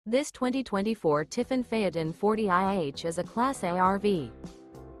This 2024 Tiffin Phaeton 40IH is a Class A RV.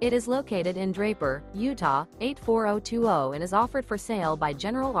 It is located in Draper, Utah, 84020 and is offered for sale by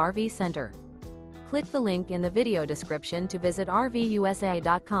General RV Center. Click the link in the video description to visit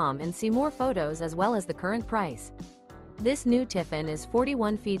RVUSA.com and see more photos as well as the current price. This new Tiffin is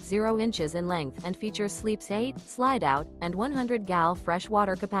 41 feet 0 inches in length and features sleeps 8, Slideout, and 100 gal fresh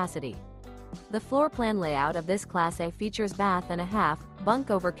water capacity. The floor plan layout of this Class A features bath and a half,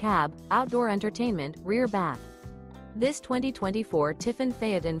 bunk over cab, outdoor entertainment, rear bath. This 2024 Tiffin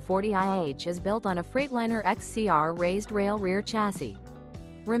Phaeton 40IH is built on a Freightliner XCR raised rail rear chassis.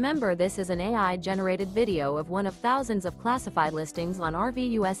 Remember, this is an AI-generated video of one of thousands of classified listings on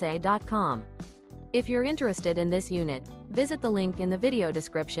RVUSA.com. If you're interested in this unit, visit the link in the video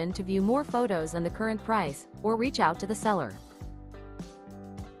description to view more photos and the current price, or reach out to the seller.